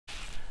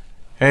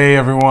Hey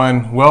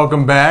everyone,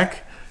 welcome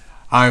back.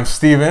 I'm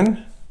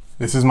Steven.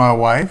 This is my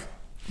wife,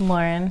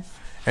 Lauren.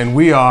 And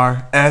we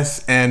are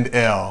S and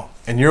L.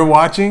 And you're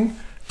watching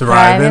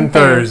Thriving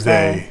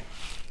Thursday.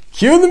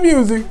 Cue the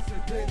music.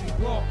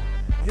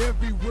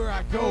 Everywhere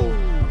I go,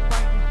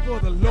 fighting for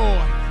the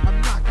Lord.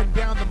 I'm knocking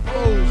down the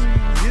foes.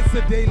 It's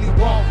a daily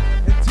walk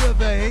until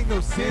there ain't no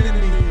sin in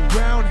me.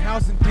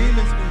 Roundhouse and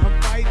demons,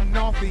 I'm fighting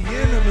off the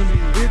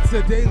enemy. It's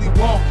a daily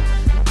walk.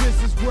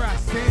 This is where I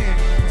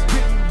stand.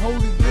 Spitting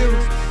holy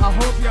lyrics. I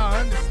hope y'all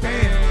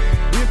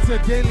understand. It's a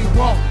daily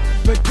walk,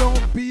 but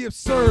don't be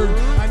absurd.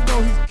 I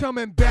know he's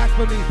coming back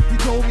for me. He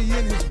told me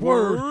in his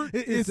word.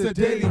 It's a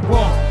daily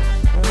walk.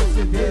 It's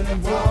a daily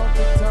walk.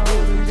 It's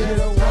a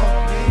daily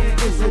walk.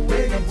 It's a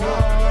daily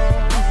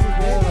walk.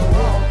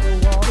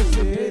 It's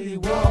a daily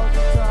walk.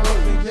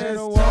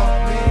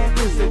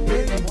 It's a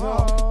daily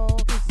walk.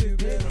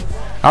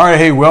 All right,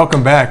 hey,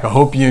 welcome back. I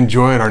hope you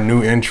enjoyed our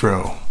new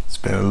intro.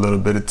 Spent a little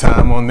bit of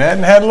time on that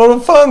and had a little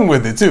fun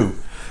with it too.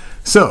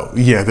 So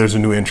yeah, there's a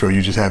new intro.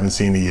 You just haven't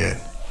seen it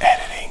yet.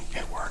 Editing,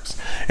 it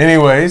works.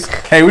 Anyways,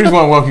 hey, we just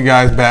want to welcome you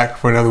guys back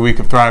for another week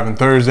of Thriving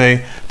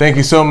Thursday. Thank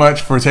you so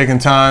much for taking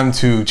time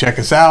to check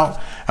us out.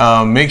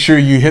 Make sure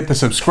you hit the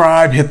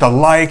subscribe, hit the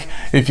like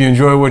if you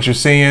enjoy what you're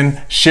seeing.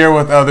 Share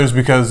with others,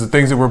 because the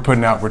things that we're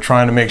putting out, we're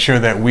trying to make sure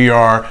that we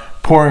are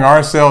pouring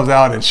ourselves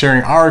out and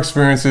sharing our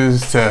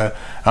experiences to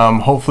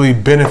hopefully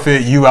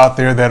benefit you out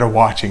there that are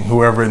watching,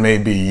 whoever it may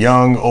be,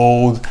 young,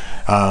 old,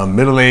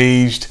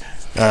 middle-aged,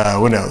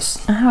 what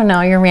else? I don't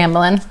know, you're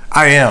rambling.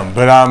 I am,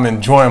 but I'm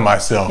enjoying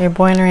myself. You're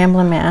born a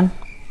rambling man.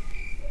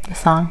 The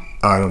song.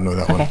 I don't know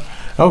that one.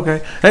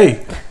 Okay.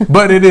 Hey,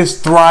 but it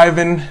is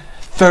Thriving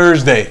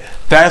Thursday.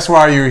 That's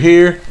why you're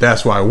here.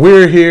 That's why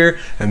we're here.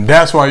 And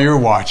that's why you're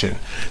watching.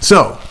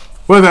 So,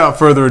 without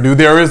further ado,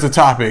 there is a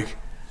topic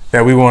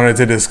that we wanted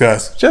to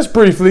discuss just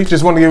briefly.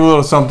 Just want to give a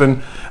little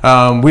something.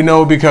 We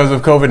know because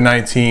of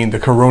COVID-19, the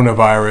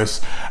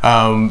coronavirus,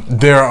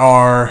 there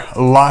are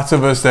lots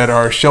of us that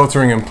are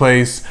sheltering in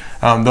place,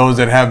 those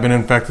that have been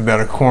infected that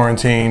are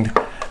quarantined.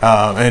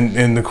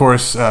 And of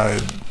course,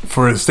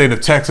 for the state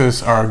of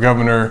Texas, our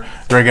governor,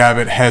 Greg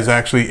Abbott, has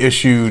actually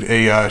issued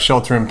a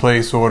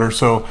shelter-in-place order.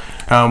 So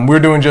we're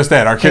doing just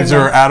that. Our kids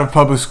are out of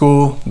public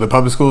school. The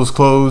public school is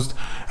closed.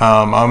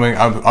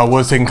 I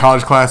was taking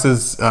college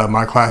classes.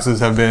 My classes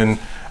have been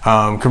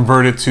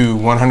converted to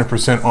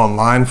 100%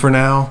 online for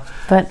now.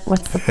 But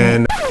what's the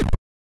point?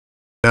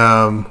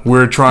 And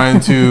we're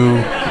trying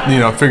to,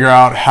 figure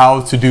out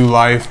how to do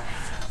life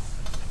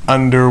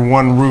under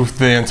one roof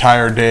the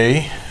entire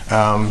day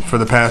for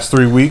the past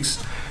 3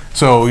 weeks.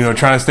 So,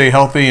 trying to stay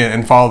healthy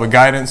and follow the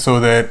guidance so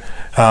that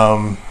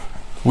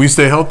we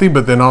stay healthy,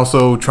 but then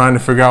also trying to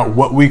figure out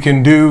what we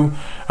can do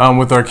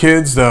with our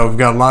kids. We've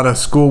got a lot of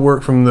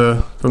schoolwork from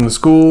the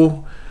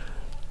school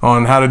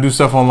on how to do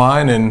stuff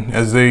online, and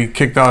as they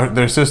kicked out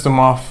their system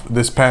off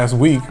this past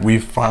week, we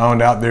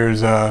found out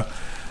there's a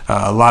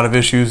lot of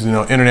issues.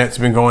 Internet's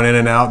been going in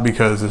and out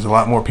because there's a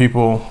lot more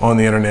people on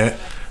the internet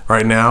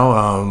right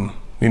now.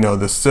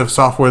 The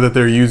software that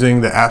they're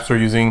using, the apps they're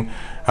using,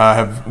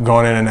 have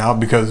gone in and out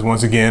because,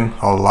 once again,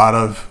 a lot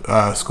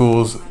of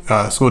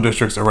school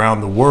districts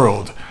around the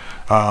world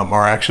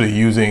are actually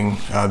using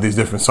these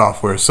different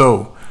softwares.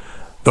 So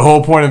the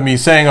whole point of me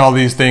saying all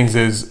these things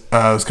is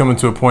coming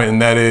to a point,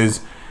 and that is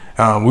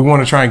we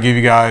want to try and give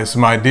you guys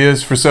some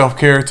ideas for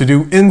self-care to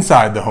do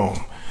inside the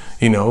home.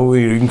 You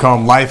can call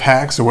them life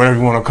hacks or whatever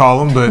you want to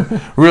call them,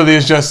 but really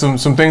it's just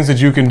some things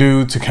that you can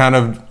do to kind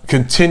of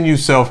continue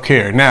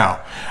self-care.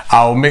 Now,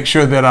 I'll make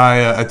sure that I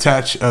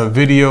attach a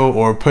video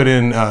or put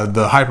in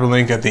the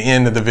hyperlink at the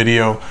end of the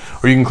video,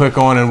 or you can click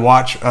on and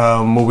watch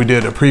what we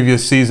did a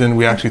previous season.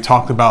 We actually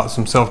talked about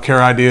some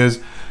self-care ideas.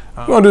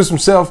 We're going to do some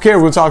self-care.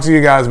 We'll talk to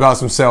you guys about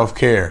some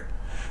self-care.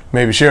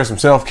 Maybe share some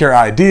self-care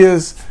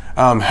ideas.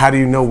 How do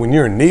you know when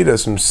you're in need of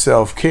some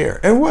self-care?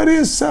 And what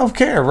is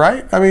self-care,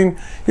 right? I mean,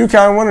 you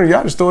kind of wonder,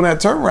 y'all just throwing that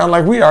term around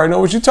like we already know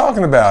what you're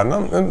talking about. And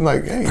I'm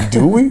like, hey,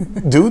 do we?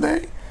 Do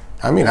they?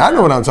 I mean, I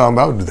know what I'm talking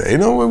about. Do they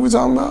know what we're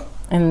talking about?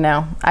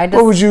 No.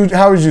 How would you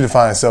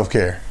define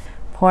self-care?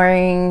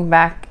 Being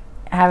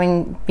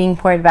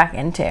poured back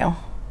into,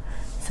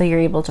 so you're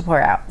able to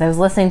pour out. I was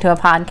listening to a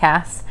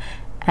podcast,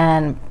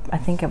 and I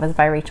think it was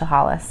by Rachel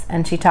Hollis,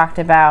 and she talked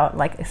about,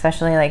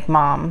 especially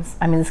moms.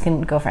 I mean, this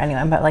can go for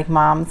anyone, but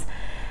moms,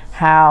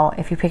 how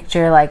if you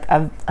picture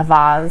a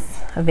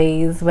vase,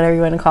 whatever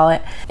you want to call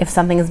it, if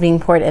something is being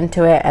poured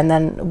into it, and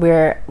then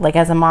we're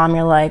as a mom,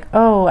 you're like,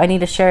 oh, I need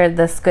to share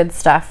this good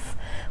stuff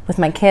with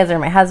my kids or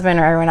my husband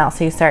or everyone else,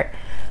 so you start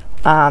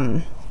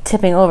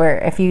tipping over.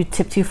 If you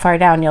tip too far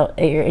down,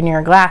 in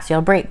your glass,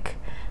 you'll break.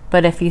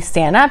 But if you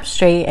stand up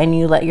straight and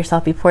you let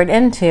yourself be poured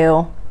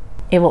into,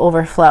 it will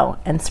overflow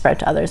and spread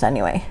to others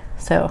anyway.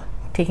 So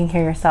taking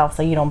care of yourself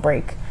so you don't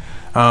break.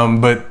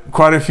 But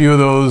quite a few of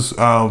those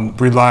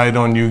relied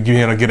on you being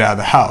able to get out of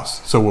the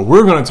house. So what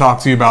we're going to talk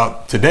to you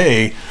about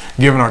today,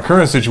 given our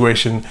current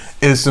situation,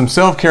 is some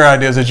self-care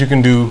ideas that you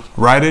can do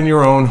right in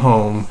your own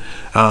home.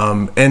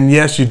 And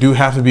yes, you do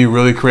have to be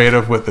really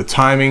creative with the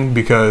timing,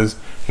 because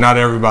not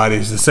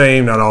everybody's the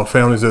same. Not all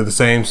families are the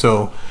same.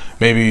 So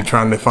maybe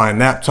trying to find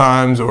nap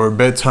times or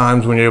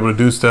bedtimes when you're able to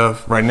do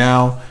stuff. Right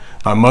now,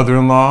 my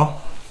mother-in-law,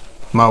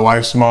 my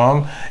wife's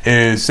mom,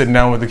 is sitting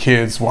down with the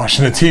kids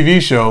watching a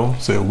TV show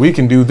so we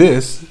can do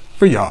this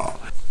for y'all.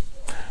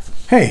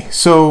 Hey,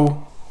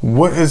 so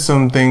what are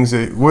some things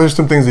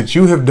that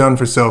you have done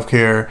for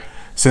self-care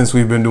since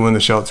we've been doing the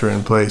shelter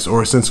in place,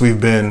 or since we've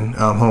been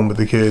home with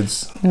the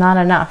kids? Not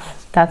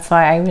enough. That's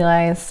why I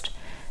realized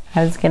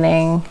I was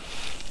getting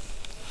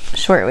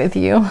short with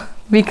you,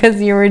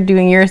 because you were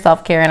doing your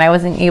self-care and I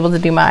wasn't able to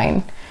do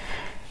mine,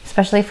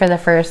 especially for the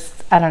first,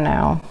 I don't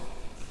know,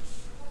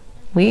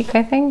 week.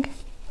 I think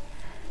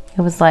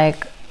it was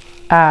like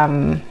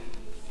I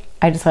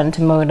just went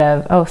into mode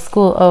of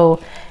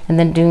school, and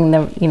then doing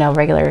the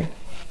regular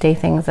day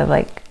things of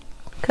like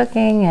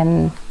cooking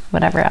and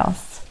whatever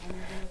else.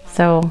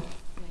 So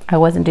I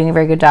wasn't doing a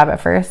very good job at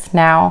first.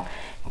 Now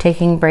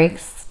taking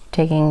breaks,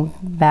 taking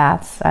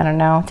baths, I don't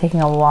know,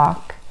 taking a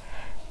walk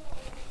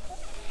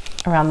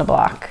around the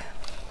block,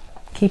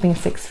 keeping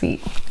 6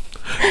 feet.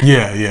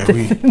 Yeah.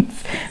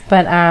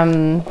 But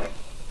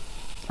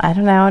I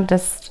don't know,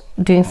 just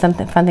doing fun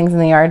things in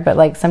the yard, but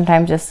like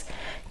sometimes just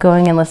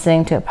going and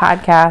listening to a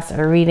podcast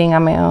or reading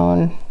on my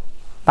own,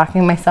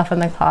 locking myself in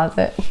the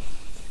closet.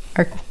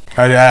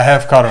 I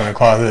have caught her in the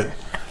closet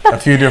a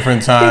few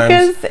different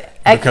times. because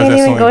I can't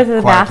even go to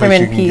the bathroom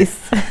in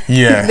peace.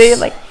 Yes. They're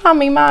like,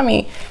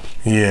 mommy.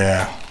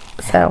 Yeah.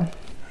 So.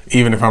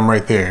 Even if I'm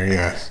right there,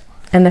 yes.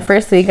 And the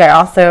first week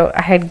I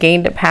had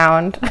gained a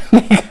pound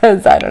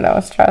because, I don't know,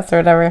 stress or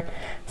whatever.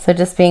 So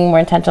just being more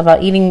intentional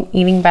about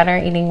eating better,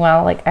 eating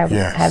well. Like I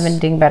have been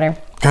doing better.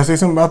 Can I say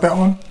something about that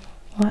one?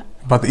 What?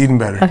 About the eating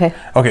better.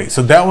 Okay,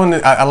 so that one,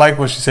 I like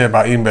what she said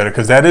about eating better,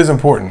 because that is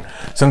important.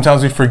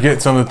 Sometimes we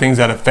forget some of the things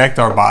that affect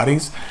our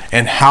bodies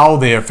and how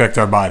they affect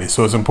our bodies.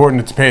 So it's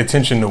important to pay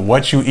attention to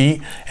what you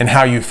eat and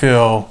how you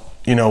feel,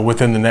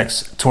 within the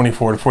next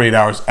 24 to 48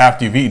 hours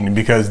after you've eaten,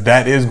 because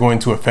that is going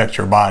to affect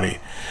your body.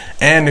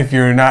 And if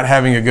you're not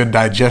having a good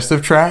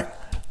digestive tract,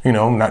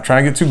 I'm not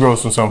trying to get too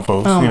gross on some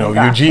folks,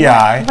 your GI.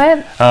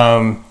 What?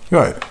 Go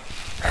ahead.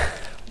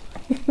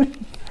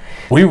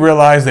 We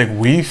realize that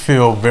we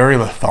feel very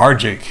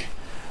lethargic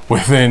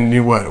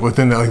within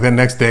like the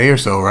next day or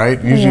so,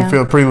 right? Usually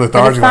feel pretty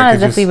lethargic. But it's not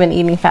as if we've been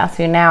eating fast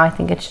food now. I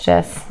think it's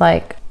just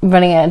like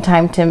running out of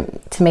time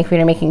to make food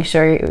and making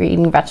sure you're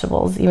eating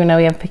vegetables, even though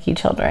we have picky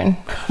children.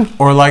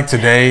 Or like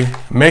today,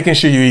 making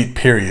sure you eat,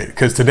 period.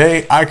 Because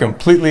today I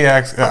completely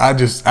I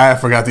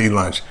forgot to eat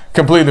lunch.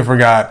 Completely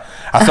forgot.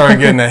 I started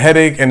getting a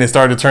headache and it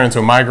started to turn into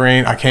a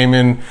migraine. I came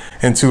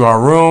into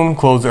our room,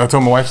 closed. I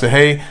told my wife, said,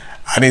 hey,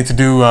 I need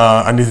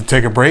to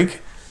take a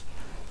break.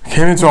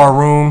 Came into our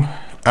room,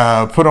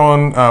 put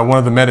on one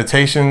of the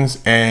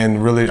meditations,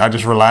 and really I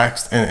just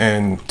relaxed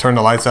and turned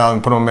the lights out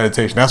and put on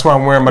meditation. That's why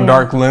I'm wearing my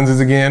dark lenses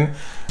again.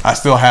 I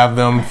still have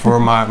them for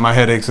my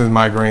headaches and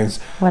migraines.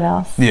 What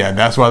else? Yeah,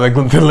 that's why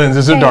the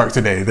lenses are dark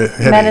today.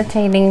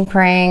 Meditating,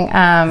 praying.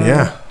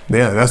 Yeah,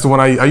 that's the one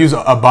I use.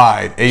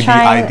 Abide,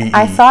 ABIDE.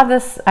 I saw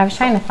this. I was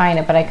trying to find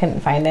it, but I couldn't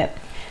find it.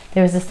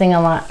 There was this thing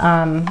a lot.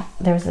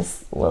 There was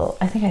this little.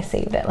 I think I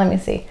saved it. Let me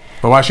see.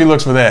 But while she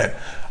looks for that,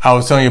 I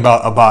was telling you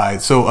about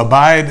Abide. So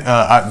Abide,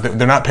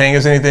 they're not paying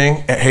us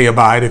anything. Hey,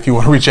 Abide, if you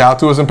want to reach out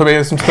to us and pay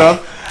us some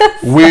stuff,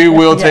 we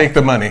will take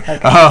the money. Okay.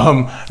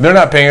 They're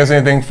not paying us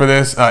anything for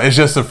this. It's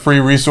just a free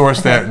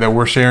resource that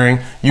we're sharing.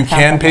 You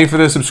can pay for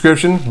the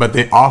subscription, but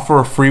they offer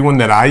a free one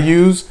that I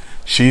use.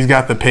 She's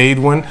got the paid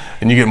one,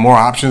 and you get more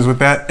options with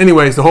that.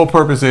 Anyways, the whole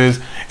purpose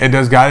is it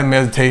does guided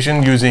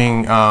meditation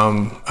using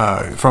from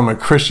a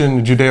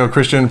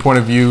Judeo-Christian point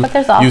of view,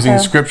 using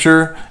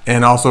scripture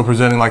and also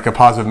presenting like a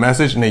positive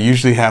message. And they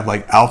usually have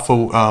like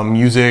alpha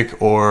music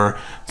or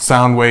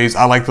sound waves.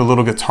 I like the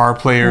little guitar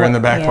player in the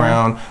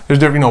background. There's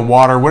different,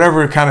 water,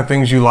 whatever kind of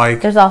things you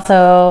like. There's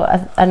also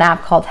an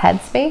app called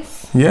Headspace.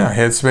 Yeah,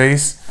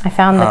 Headspace. I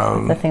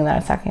found the thing that I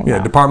was talking about.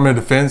 Yeah, Department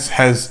of Defense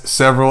has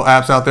several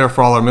apps out there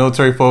for all our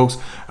military folks.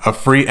 A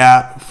free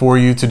app for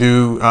you to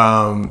do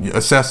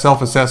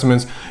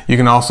self-assessments. You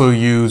can also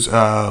use,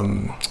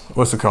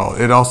 what's it called?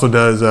 It also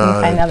does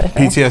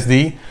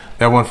PTSD.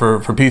 That one for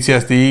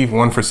PTSD,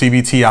 one for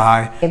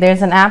CBTI.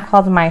 There's an app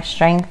called My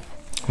Strength.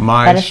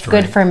 It's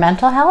good for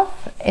mental health.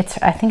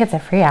 I think it's a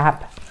free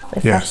app.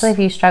 Especially if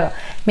you struggle.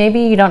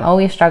 Maybe you don't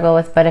always struggle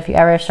with, but if you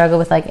ever struggle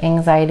with like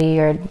anxiety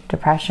or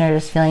depression or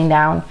just feeling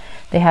down,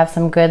 they have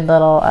some good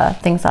little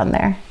things on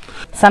there.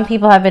 Some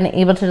people have been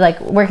able to like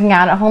working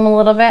out at home a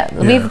little bit.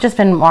 We've just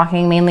been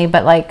walking mainly,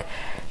 but like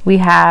we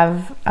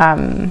have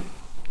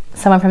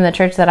someone from the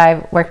church that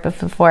I've worked with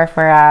before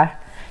for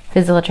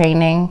physical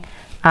training,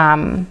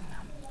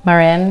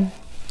 Marin.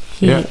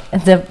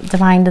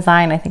 Divine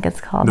Design, I think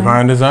it's called.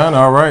 Divine Design,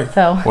 all right.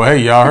 So, well, hey,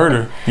 y'all heard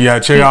her. You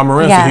gotta check out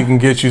Marin so he can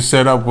get you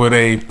set up with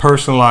a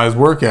personalized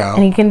workout.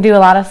 And you can do a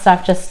lot of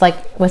stuff just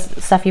like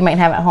with stuff you might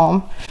have at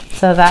home.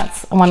 So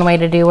that's one way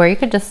to do, where you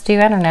could just do,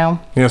 I don't know.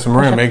 Yeah, so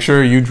Marin, make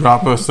sure you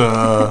drop us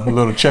a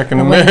little check in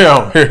the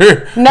mail.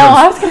 No,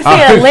 I was going to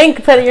say a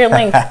link. Put your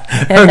link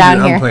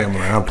down here. I'm playing,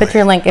 Marin. Put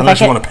your link.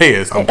 Unless you want to pay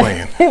us, I'm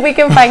playing. We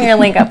can find your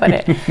link. I'll put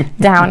it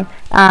down.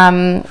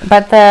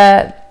 But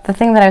the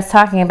thing that I was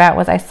talking about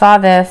was I saw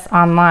this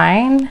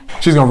online.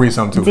 She's going to read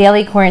something too.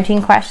 Daily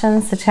quarantine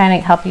questions to try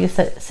and help you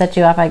set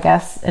you up, I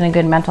guess, in a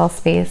good mental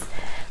space.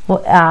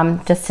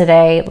 Just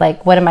today,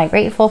 like, what am I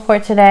grateful for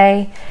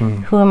today?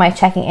 Who am I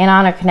checking in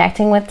on or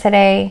connecting with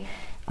today?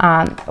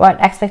 What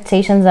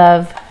expectations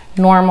of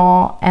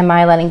normal am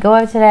I letting go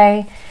of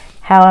today?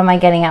 How am I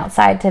getting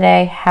outside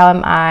today? How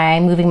am I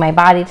moving my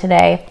body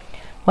today?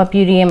 What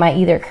beauty am I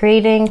either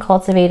creating,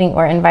 cultivating,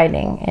 or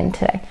inviting in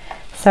today?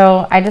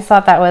 So I just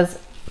thought that was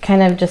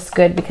kind of just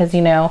good because,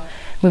 you know,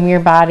 moving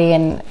your body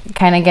and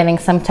kind of getting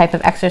some type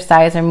of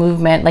exercise or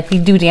movement. Like, we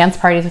do dance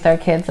parties with our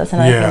kids. That's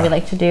another thing we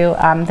like to do.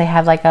 They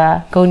have like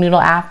a Go Noodle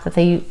app that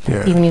they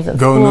even use at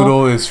Go school.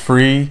 Noodle is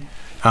free.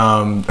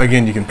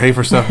 Again, you can pay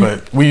for stuff,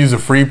 but we use a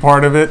free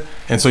part of it,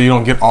 and so you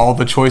don't get all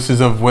the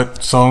choices of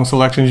what song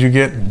selections you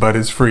get, but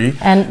it's free.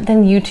 And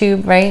then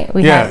YouTube, right?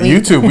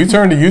 YouTube. We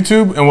turn to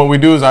YouTube, and what we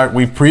do is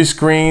we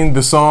pre-screen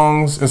the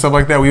songs and stuff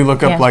like that. We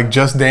look up like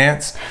Just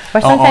Dance or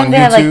sometimes on YouTube.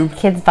 Have like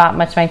Kids Bop,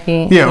 which might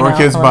be or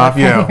Kids Bop.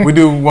 Yeah, we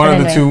do one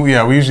of the two.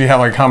 Yeah, we usually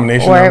have like a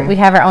combination. Or we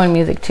have our own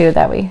music too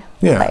that we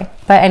play.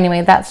 But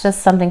anyway, that's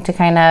just something to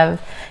kind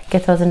of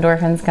get those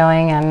endorphins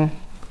going and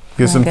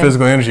get some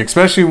physical energy,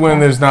 especially when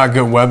there's not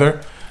good weather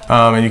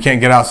and you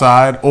can't get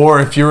outside, or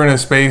if you're in a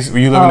space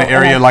where you live in an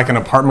area like an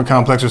apartment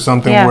complex or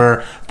something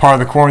where part of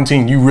the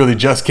quarantine you really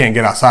just can't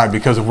get outside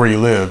because of where you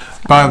live.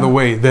 By the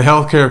way, the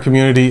healthcare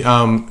community,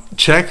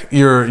 check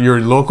your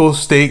local,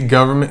 state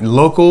government,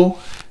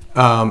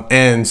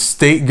 and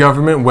state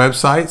government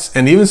websites,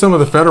 and even some of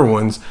the federal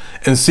ones,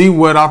 and see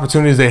what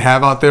opportunities they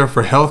have out there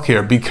for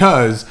healthcare,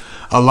 because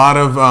a lot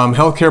of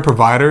healthcare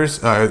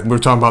providers, we're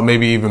talking about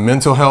maybe even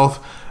mental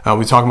health,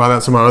 we talk about that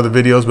in some of our other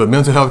videos, but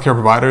mental health care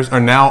providers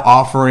are now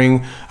offering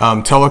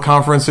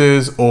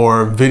teleconferences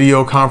or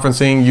video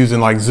conferencing using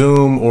like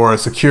Zoom or a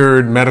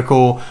secured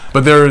medical.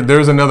 But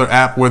there's another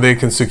app where they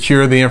can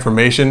secure the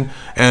information,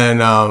 and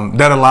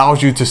that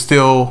allows you to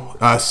still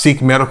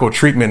seek medical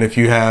treatment if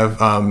you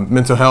have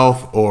mental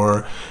health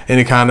or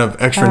any kind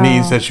of extra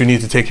needs that you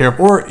need to take care of.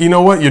 Or, you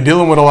know what, you're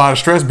dealing with a lot of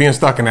stress being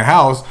stuck in the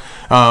house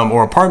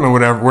or apartment,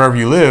 wherever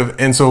you live.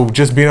 And so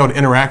just being able to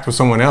interact with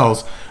someone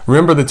else.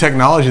 Remember the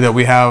technology that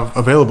we have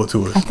available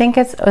to us. I think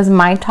it was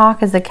My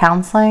Talk is a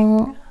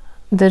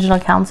digital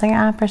counseling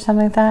app or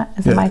something like that.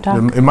 Is it My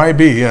Talk? It might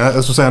be, yeah. That's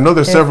what I'm saying. I know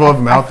there's several of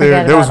them out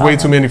there. There was way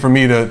too many for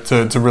me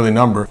to really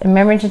number.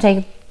 Remember to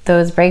take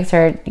those breaks,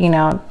 or, you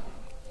know,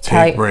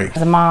 take breaks.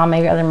 As a mom,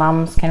 maybe other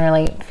moms can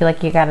really feel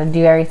like you got to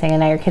do everything, and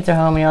now your kids are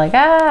home and you're like,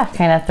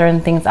 kind of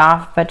throwing things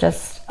off, but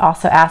just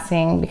also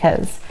asking,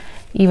 because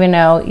even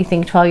though you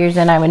think 12 years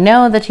in I would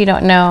know that you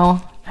don't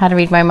know how to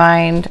read my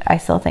mind, I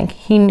still think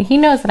he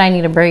knows that I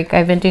need a break.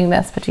 I've been doing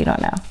this, but you don't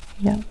know.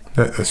 Yeah,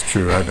 that's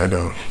true. I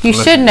don't. You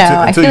should know.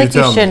 I feel like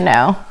you should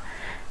know.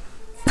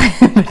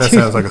 That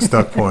sounds like a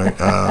stuck point.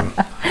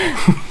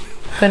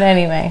 But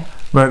anyway.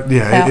 But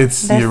yeah,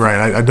 you're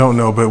right. I don't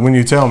know, but when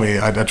you tell me,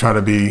 I try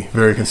to be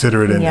very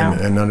considerate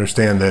and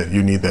understand that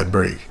you need that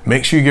break.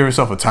 Make sure you give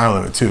yourself a time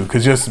limit too,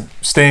 because just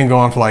staying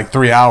gone for like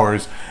 3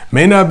 hours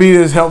may not be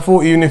as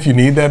helpful, even if you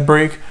need that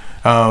break.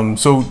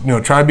 So, you know,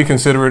 try to be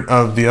considerate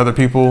of the other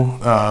people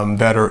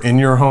that are in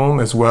your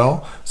home as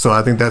well. So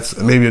I think that's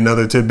maybe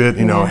another tidbit,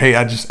 you know, hey,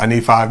 I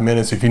need 5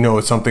 minutes. If you know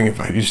it's something, if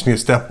you just need to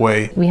step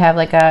away. We have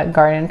like a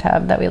garden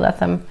tub that we let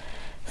them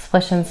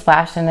splish and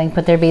splash, and they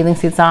put their bathing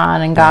suits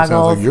on and goggles.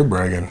 Sounds like you're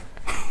bragging.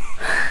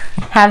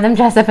 Have them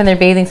dress up in their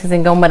bathing suits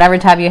and go in whatever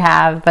tub you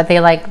have, but they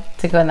like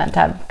to go in that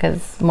tub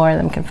because more of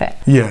them can fit.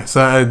 Yeah,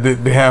 so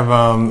they have,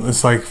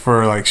 it's like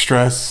for like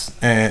stress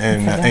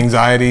and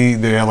anxiety,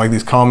 they have like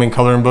these calming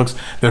coloring books.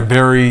 They're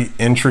very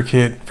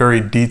intricate, very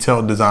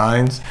detailed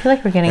designs. I feel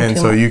like we're getting too much. And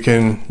so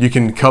you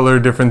can color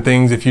different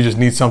things if you just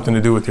need something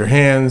to do with your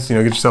hands. You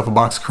know, get yourself a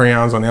box of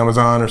crayons on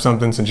Amazon or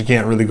something, since you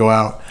can't really go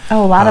out.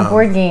 Oh, a lot of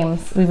board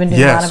games. We've been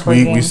doing a lot of board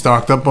games. Yes, we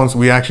stocked up on,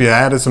 we actually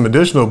added some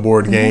additional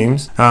board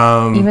games.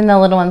 Even the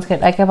little ones could,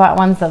 like I bought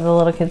ones that the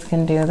little kids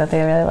can do that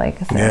they really like.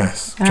 So,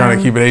 yes, trying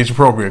to keep it age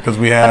appropriate, because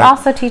we have. But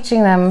also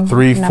teaching them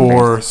 3,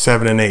 4,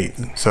 7, and 8.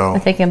 So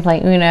if they can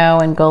play Uno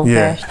and Goldfish.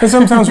 Yeah, and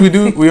sometimes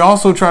we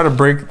also try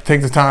to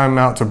take the time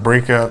out to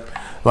break up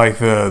like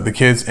the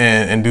kids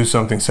and do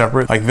something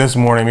separate. Like this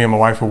morning, me and my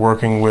wife were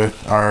working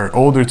with our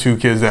older 2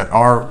 kids that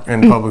are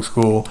in public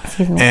school,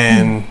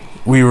 and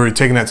we were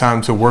taking that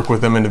time to work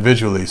with them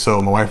individually.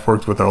 So my wife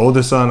worked with our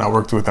oldest son, I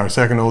worked with our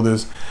second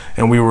oldest,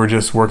 and we were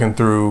just working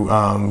through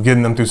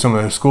getting them through some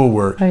of their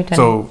schoolwork.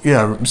 So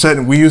yeah,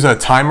 we use a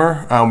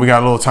timer. We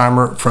got a little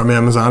timer from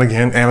Amazon.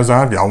 Again,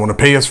 Amazon, if y'all want to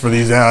pay us for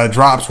these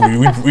drops,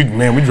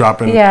 we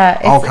dropping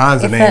all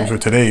kinds of names for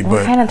today.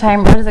 What kind of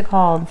timer? What is it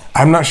called?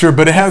 I'm not sure,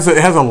 but it has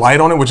a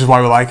light on it, which is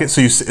why we like it.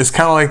 So it's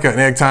kind of like an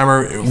egg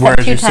timer,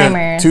 whereas you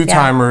set two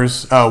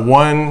timers.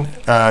 One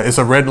it's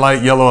a red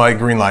light, yellow light,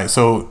 green light.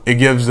 So it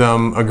gives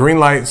them a green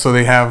light, so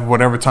they have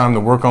whatever time to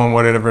work on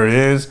whatever it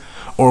is,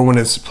 or when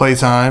it's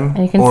playtime.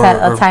 And you can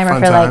set a timer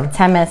for like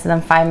 10 minutes and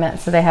then 5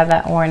 minutes, so they have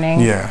that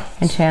warning. Yeah.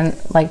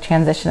 And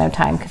transition of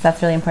time, because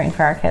that's really important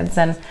for our kids.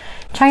 And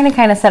trying to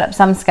kind of set up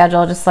some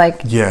schedule, just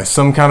like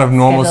some kind of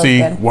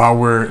normalcy while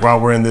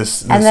we're in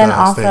this. And then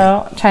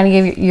also trying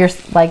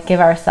to give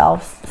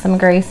ourselves some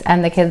grace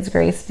and the kids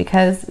grace,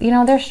 because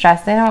they're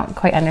stressed. They don't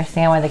quite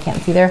understand why they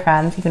can't see their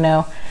friends, even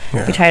though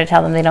we try to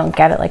tell them they don't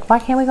get it. Like, why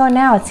can't we go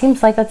now? It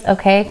seems like that's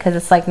okay, because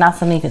it's like not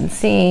something you can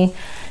see,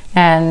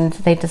 and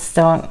they just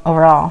don't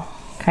overall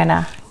kind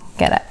of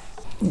get it.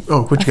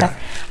 Oh, what you got?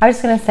 I was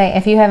just gonna say,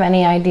 if you have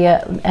any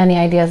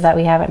ideas that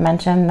we haven't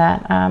mentioned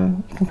that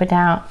you can put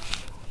down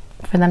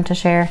for them to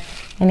share,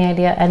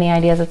 any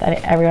ideas with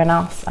everyone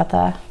else at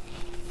the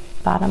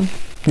bottom.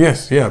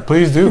 Yes,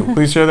 please do.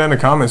 Please share that in the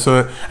comments.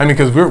 So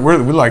because we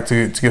like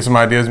to get some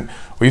ideas.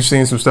 We've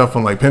seen some stuff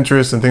on like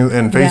Pinterest and things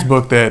and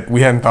Facebook that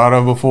we hadn't thought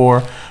of before.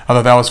 I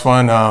thought that was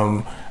fun.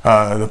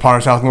 The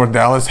Potter's House North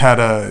Dallas had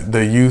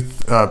the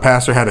youth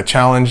pastor had a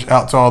challenge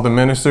out to all the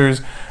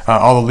ministers,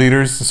 all the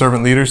leaders, the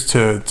servant leaders,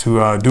 to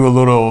do a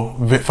little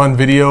fun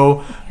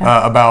video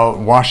about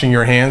washing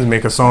your hands,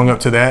 make a song up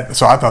to that.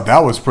 So I thought that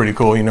was pretty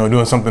cool,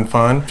 doing something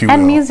fun.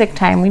 And music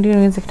time. We do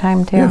music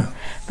time too. Yeah.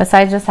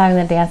 Besides just having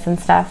the dance and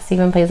stuff,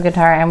 Stephen plays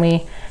guitar, and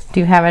we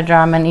do have a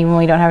drum, and even when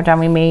we don't have a drum,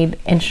 we made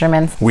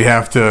instruments. We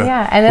have to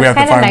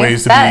find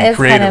ways to be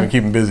creative and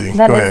keep them busy.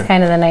 That is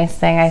kind of the nice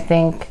thing, I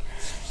think.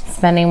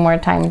 Spending more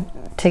time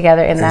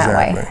together in that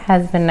way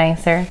has been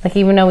nicer. Like,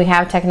 even though we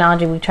have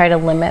technology, we try to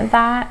limit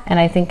that, and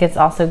I think it's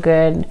also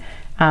good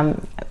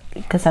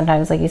because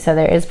sometimes, like you said,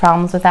 there is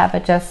problems with that,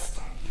 but just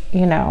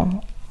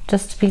to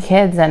be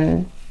kids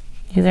and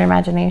use their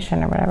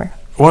imagination or whatever.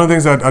 One of the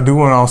things I do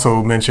want to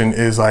also mention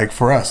is, like,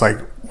 for us, like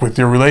with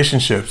your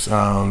relationships,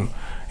 times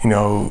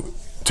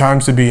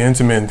to be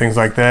intimate and things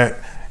like that.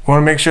 You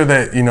want to make sure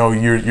that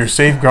you're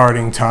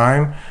safeguarding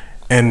time.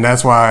 And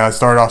that's why I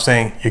started off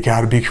saying you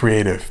got to be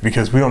creative,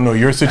 because we don't know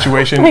your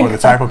situation or the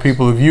type of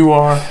people of you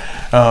are.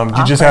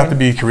 You just have to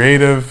be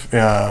creative.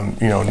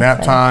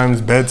 Nap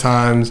times,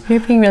 bedtimes.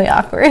 You're being really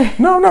awkward.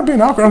 No, I'm not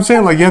being awkward. I'm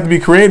saying, like, you have to be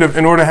creative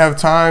in order to have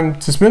time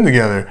to spend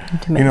together.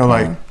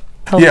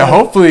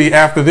 Hopefully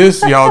after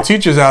this, y'all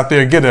teachers out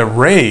there get a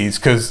raise,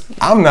 because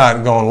I'm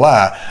not gonna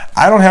lie,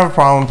 I don't have a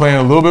problem paying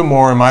a little bit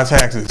more in my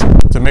taxes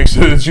to make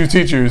sure that you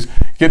teachers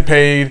get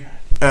paid.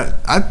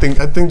 I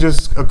think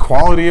just a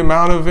quality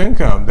amount of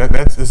income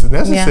that's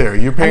necessary.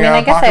 Yeah. You're paying out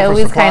of pocket for supplies. I guess I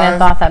always kind of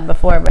thought that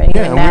before, but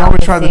even now we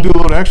always try to do a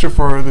little extra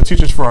for the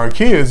teachers for our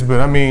kids.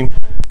 But we're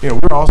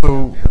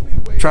also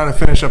trying to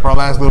finish up our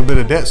last little bit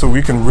of debt so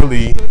we can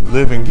really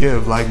live and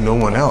give like no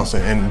one else,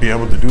 and be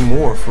able to do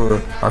more for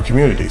our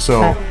community.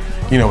 So,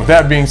 with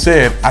that being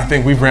said, I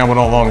think we've rambled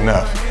on long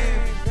enough.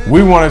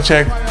 We want to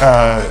check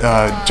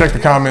the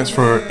comments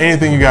for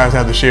anything you guys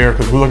have to share,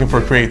 because we're looking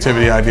for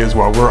creativity ideas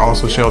while we're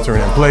also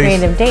sheltering in place.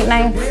 Creative date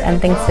nights and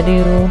things to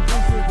do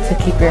to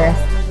keep your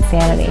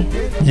sanity.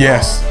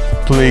 Yes,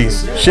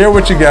 please share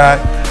what you got.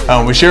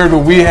 We shared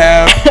what we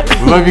have.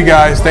 We love you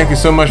guys. Thank you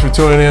so much for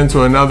tuning in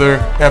to another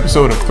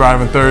episode of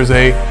Thriving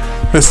Thursday.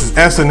 This is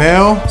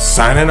SNL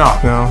signing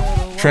off now.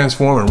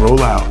 Transform and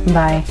roll out.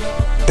 Bye.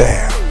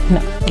 Damn. No.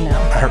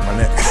 I hurt my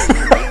neck.